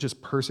is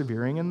just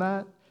persevering in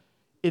that,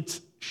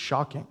 it's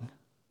shocking.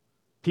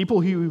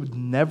 People who you would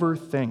never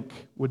think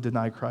would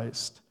deny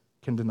Christ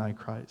can deny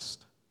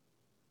Christ.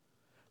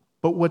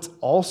 But what's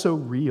also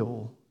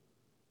real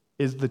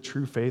is the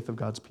true faith of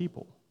God's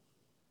people.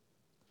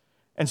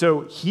 And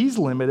so he's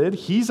limited.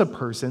 He's a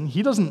person.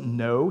 He doesn't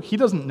know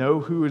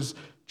who is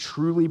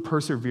truly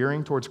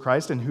persevering towards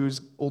Christ and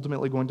who's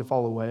ultimately going to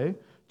fall away.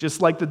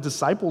 Just like the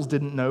disciples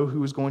didn't know who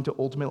was going to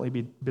ultimately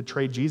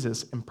betray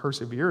Jesus and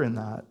persevere in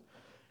that.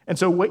 And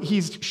so what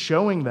he's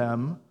showing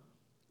them,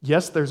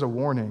 yes, there's a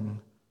warning,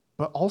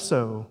 but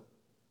also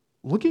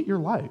look at your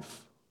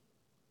life.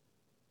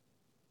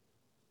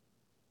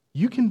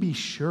 You can be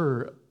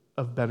sure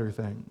of better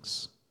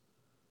things.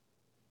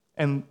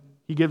 And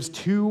he gives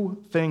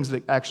two things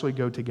that actually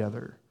go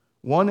together.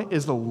 One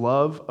is the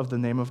love of the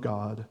name of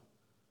God,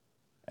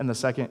 and the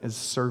second is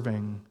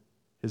serving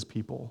his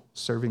people,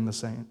 serving the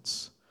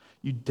saints.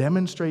 You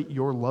demonstrate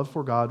your love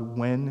for God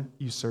when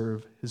you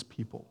serve his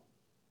people.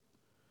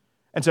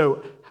 And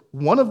so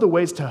one of the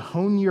ways to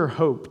hone your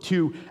hope,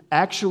 to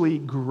actually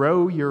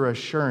grow your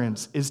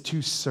assurance, is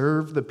to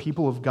serve the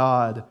people of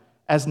God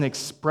as an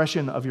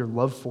expression of your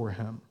love for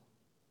him.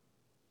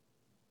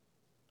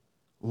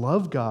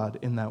 Love God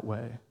in that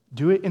way.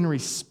 Do it in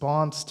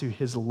response to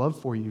his love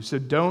for you. So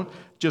don't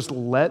just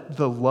let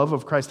the love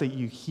of Christ that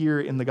you hear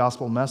in the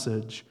gospel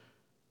message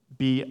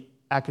be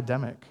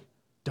academic.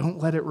 Don't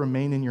let it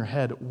remain in your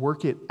head.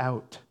 Work it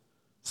out.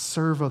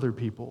 serve other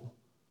people,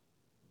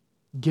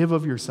 give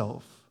of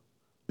yourself,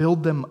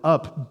 build them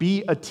up,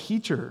 be a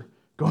teacher.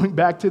 Going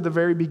back to the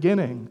very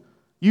beginning,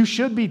 you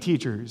should be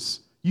teachers.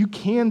 You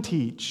can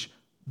teach.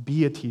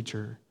 Be a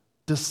teacher.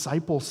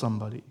 Disciple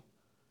somebody.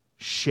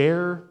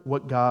 Share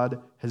what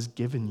God has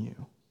given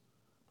you.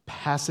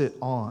 Pass it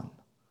on.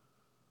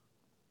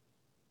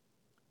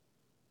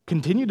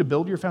 Continue to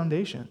build your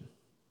foundation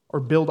or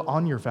build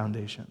on your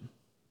foundation.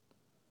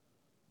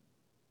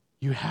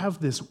 You have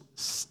this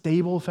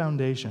stable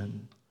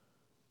foundation.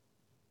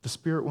 The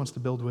Spirit wants to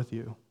build with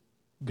you.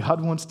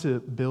 God wants to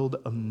build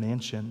a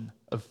mansion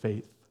of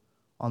faith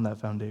on that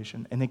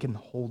foundation, and it can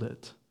hold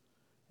it,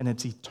 and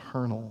it's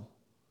eternal.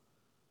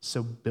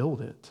 So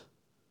build it.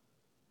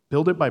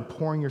 Build it by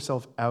pouring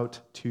yourself out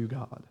to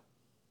God.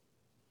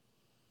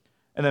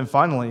 And then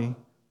finally,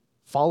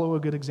 follow a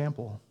good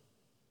example.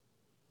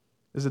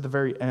 This is at the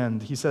very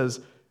end. He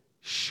says,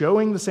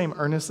 showing the same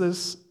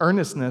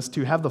earnestness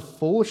to have the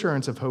full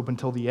assurance of hope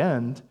until the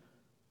end,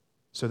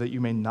 so that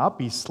you may not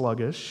be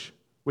sluggish,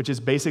 which is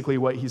basically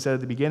what he said at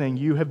the beginning.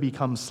 You have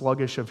become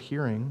sluggish of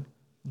hearing,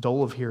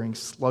 dull of hearing,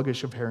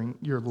 sluggish of hearing.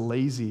 You're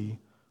lazy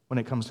when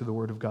it comes to the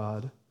word of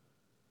God.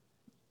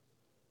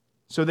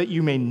 So that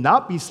you may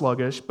not be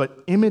sluggish,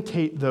 but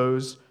imitate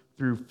those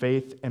through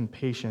faith and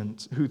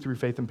patience, who through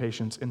faith and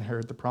patience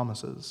inherit the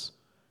promises.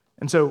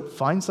 And so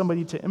find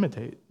somebody to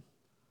imitate.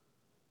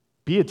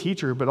 Be a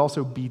teacher, but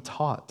also be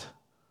taught.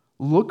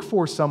 Look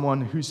for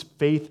someone whose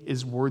faith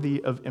is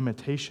worthy of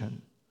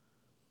imitation.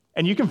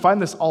 And you can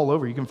find this all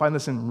over. You can find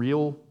this in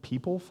real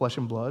people, flesh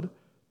and blood,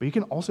 but you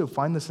can also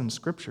find this in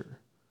Scripture.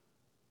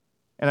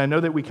 And I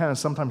know that we kind of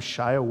sometimes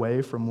shy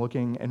away from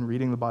looking and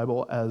reading the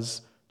Bible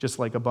as just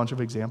like a bunch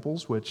of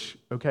examples, which,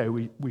 okay,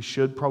 we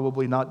should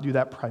probably not do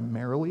that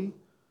primarily,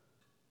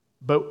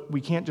 but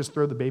we can't just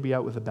throw the baby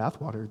out with the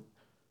bathwater.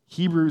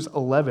 Hebrews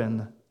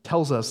 11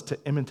 tells us to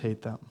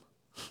imitate them,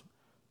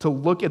 to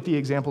look at the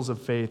examples of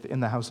faith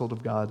in the household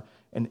of God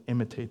and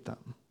imitate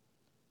them.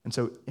 And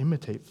so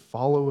imitate,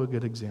 follow a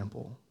good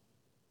example.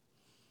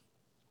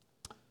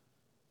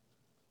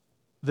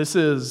 This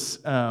is,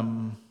 I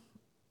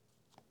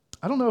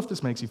don't know if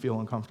this makes you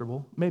feel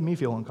uncomfortable. It made me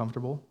feel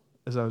uncomfortable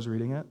as I was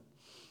reading it.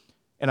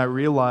 And I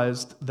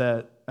realized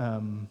that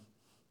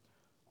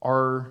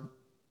our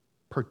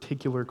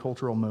particular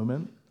cultural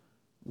moment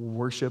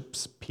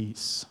worships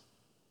peace.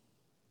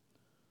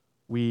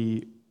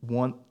 We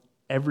want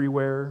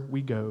everywhere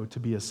we go to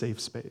be a safe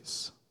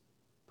space,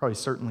 probably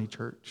certainly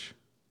church.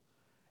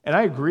 And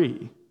I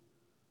agree,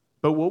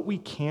 but what we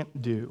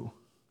can't do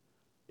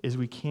is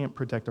we can't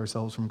protect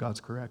ourselves from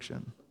God's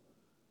correction.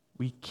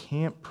 We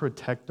can't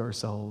protect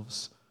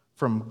ourselves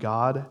from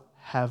God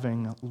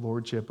having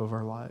lordship of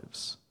our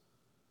lives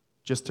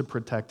just to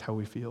protect how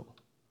we feel.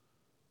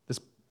 This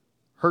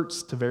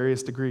hurts to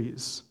various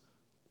degrees,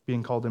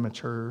 being called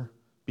immature,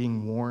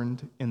 being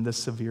warned in this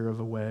severe of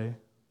a way.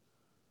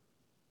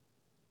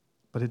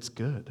 But it's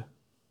good.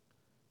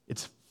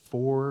 It's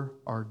for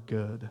our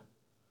good.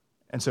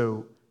 And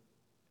so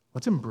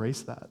let's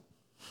embrace that.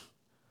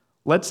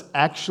 Let's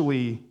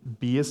actually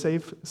be a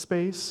safe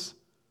space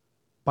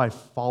by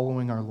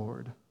following our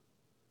Lord,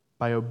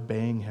 by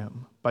obeying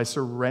him, by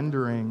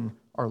surrendering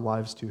our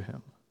lives to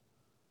him.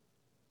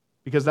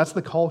 Because that's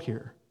the call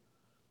here.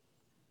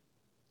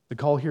 The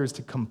call here is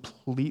to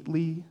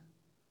completely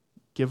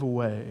give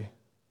away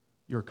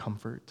your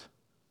comfort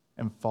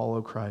and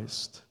follow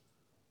Christ.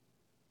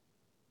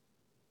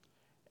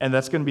 And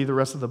that's going to be the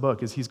rest of the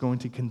book, is he's going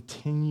to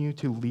continue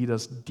to lead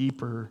us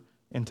deeper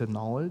into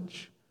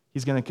knowledge.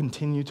 He's going to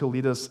continue to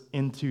lead us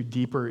into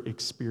deeper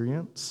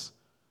experience.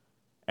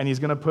 And he's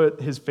going to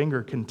put his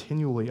finger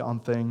continually on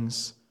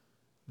things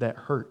that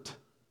hurt.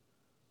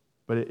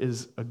 But it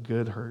is a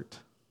good hurt.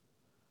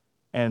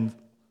 And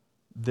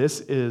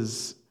this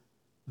is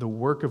the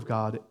work of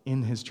God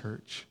in his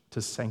church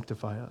to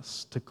sanctify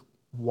us, to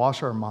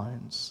wash our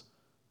minds,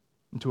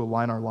 and to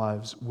align our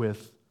lives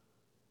with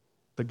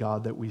the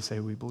God that we say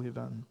we believe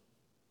in.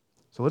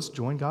 So let's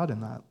join God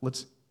in that.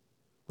 Let's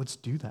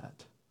do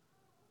that.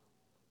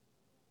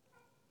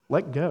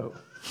 Let go.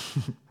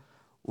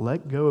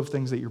 Let go of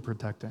things that you're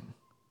protecting.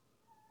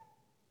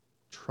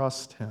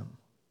 Trust him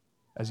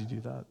as you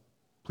do that.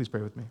 Please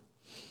pray with me.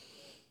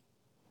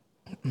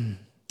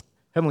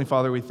 Heavenly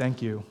Father, we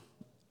thank you.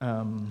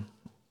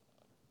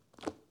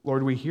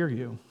 Lord, we hear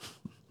you.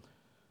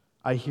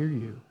 I hear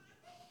you.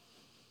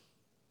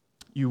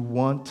 You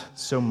want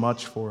so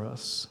much for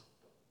us,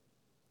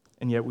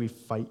 and yet we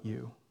fight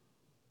you.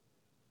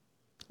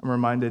 I'm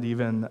reminded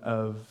even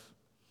of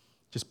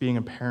just being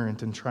a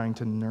parent and trying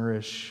to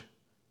nourish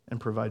and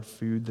provide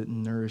food that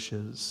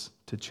nourishes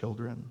to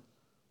children.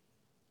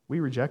 We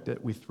reject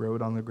it. We throw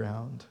it on the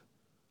ground.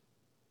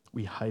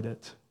 We hide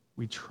it.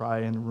 We try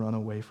and run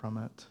away from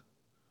it.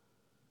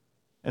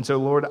 And so,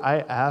 Lord, I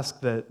ask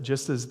that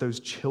just as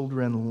those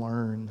children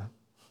learn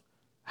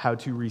how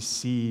to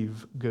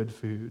receive good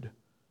food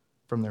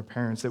from their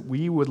parents, that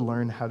we would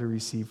learn how to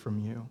receive from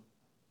you.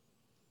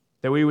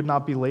 That we would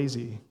not be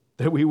lazy,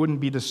 that we wouldn't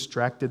be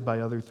distracted by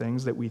other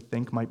things that we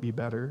think might be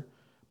better,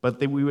 but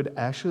that we would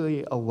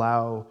actually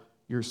allow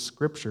your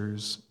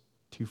scriptures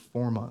to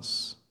form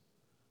us,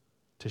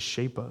 to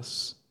shape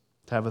us,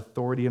 to have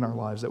authority in our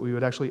lives, that we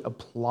would actually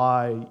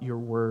apply your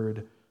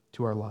word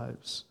to our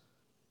lives.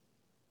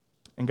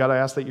 And God, I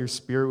ask that your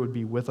Spirit would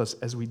be with us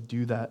as we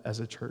do that as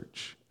a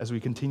church, as we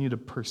continue to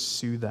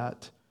pursue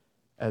that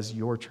as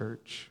your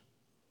church.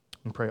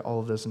 And pray all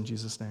of this in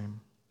Jesus' name.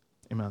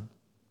 Amen.